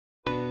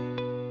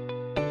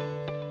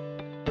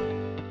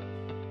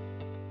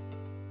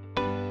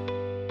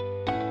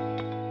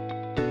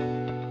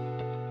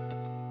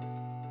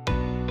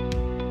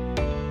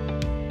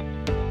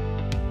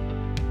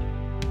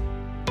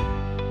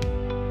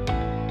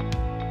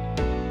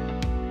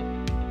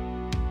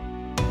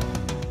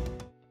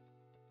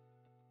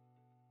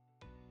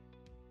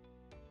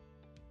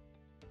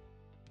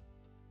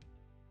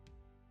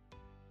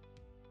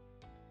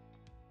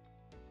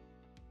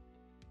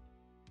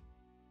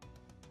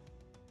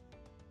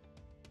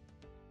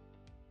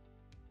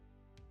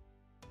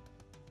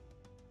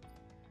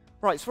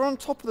Right, so we're on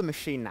top of the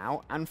machine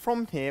now, and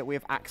from here we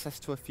have access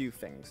to a few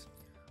things.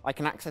 I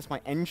can access my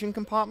engine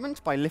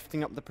compartment by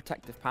lifting up the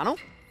protective panel.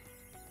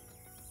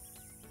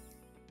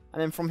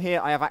 And then from here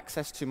I have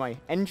access to my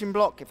engine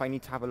block if I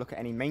need to have a look at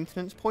any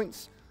maintenance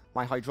points,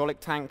 my hydraulic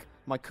tank,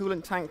 my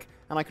coolant tank,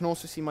 and I can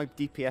also see my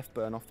DPF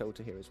burn-off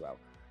filter here as well.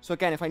 So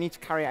again, if I need to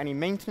carry out any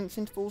maintenance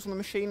intervals on the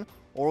machine,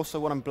 or also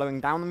when I'm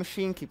blowing down the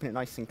machine, keeping it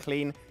nice and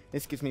clean,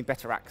 this gives me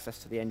better access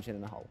to the engine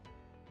in a whole.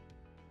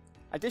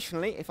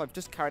 Additionally, if I've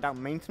just carried out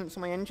maintenance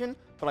on my engine,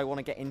 but I want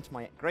to get into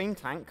my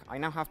Graintank, I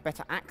now have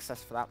better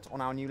access for that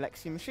on our new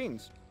LEXION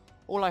machines.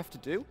 All I have to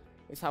do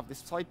is have this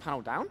side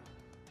panel down,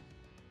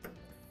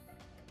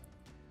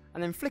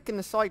 and then flicking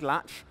the side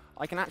latch,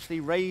 I can actually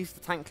raise the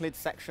tank lid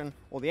section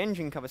or the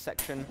engine cover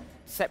section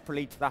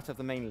separately to that of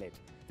the main lid.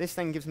 This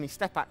then gives me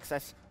step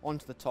access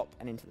onto the top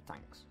and into the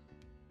tanks.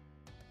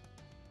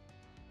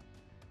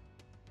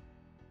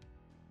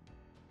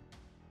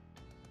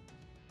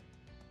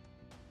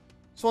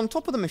 So on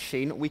top of the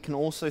machine, we can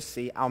also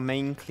see our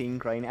main clean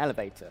grain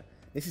elevator.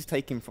 This is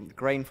taken from the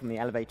grain from the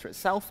elevator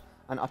itself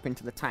and up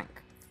into the tank.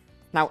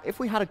 Now, if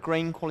we had a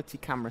grain quality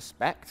camera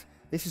spec,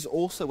 this is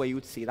also where you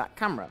would see that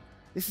camera.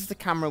 This is the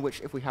camera which,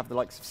 if we have the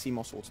likes of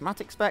CMOS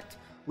automatic spec,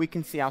 we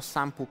can see our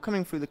sample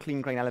coming through the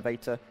clean grain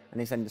elevator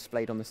and is then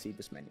displayed on the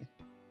CBUS menu.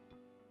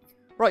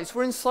 Right, so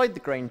we're inside the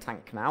grain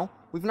tank now.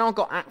 We've now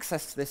got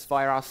access to this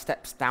via our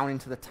steps down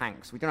into the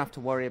tanks. We don't have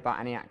to worry about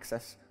any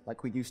access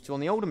like we used to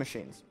on the older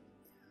machines.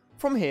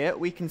 From here,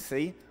 we can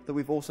see that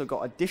we've also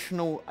got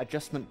additional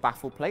adjustment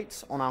baffle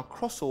plates on our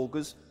cross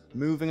augers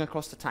moving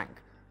across the tank.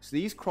 So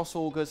these cross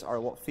augers are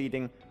what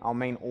feeding our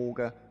main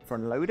auger for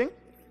unloading.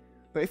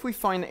 But if we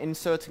find that in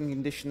certain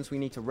conditions we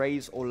need to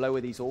raise or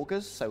lower these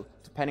augers, so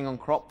depending on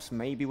crops,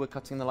 maybe we're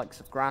cutting the likes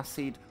of grass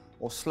seed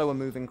or slower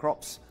moving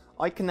crops,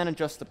 I can then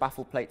adjust the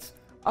baffle plates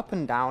up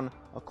and down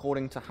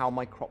according to how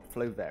my crop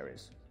flow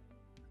varies.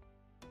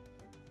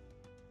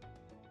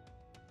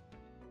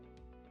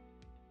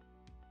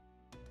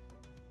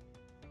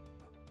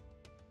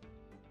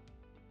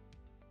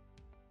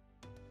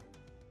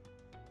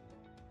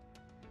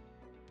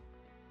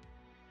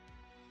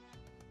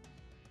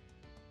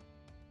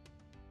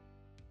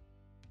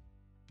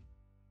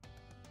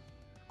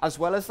 As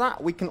well as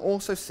that, we can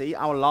also see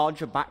our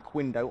larger back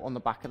window on the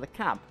back of the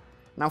cab.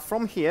 Now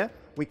from here,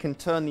 we can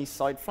turn these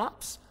side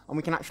flaps, and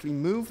we can actually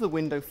move the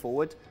window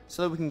forward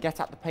so that we can get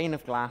at the pane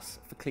of glass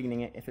for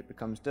cleaning it if it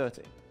becomes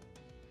dirty.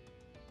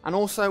 And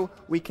also,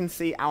 we can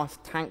see our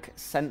tank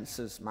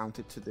sensors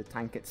mounted to the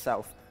tank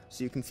itself.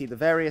 So you can see the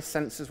various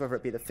sensors, whether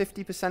it be the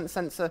 50%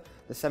 sensor,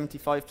 the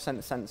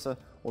 75% sensor,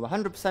 or the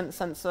 100%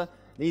 sensor.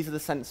 These are the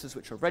sensors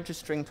which are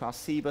registering to our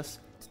CBUS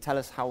to tell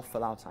us how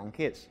full our tank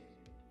is.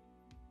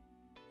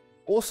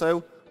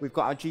 Also, we've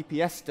got our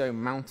GPS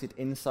dome mounted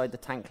inside the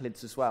tank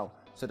lids as well.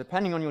 So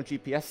depending on your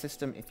GPS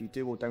system, if you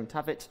do or don't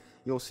have it,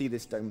 you'll see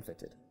this dome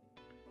fitted.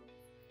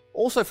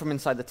 Also from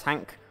inside the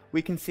tank,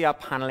 we can see our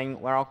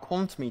paneling where our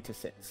quantimeter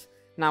sits.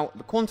 Now,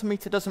 the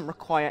quantimeter doesn't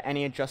require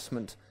any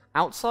adjustment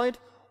outside.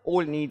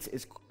 All it needs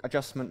is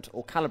adjustment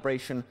or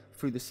calibration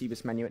through the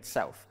CBUS menu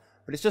itself.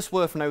 But it's just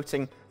worth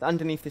noting that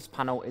underneath this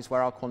panel is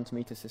where our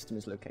quantimeter system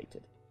is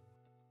located.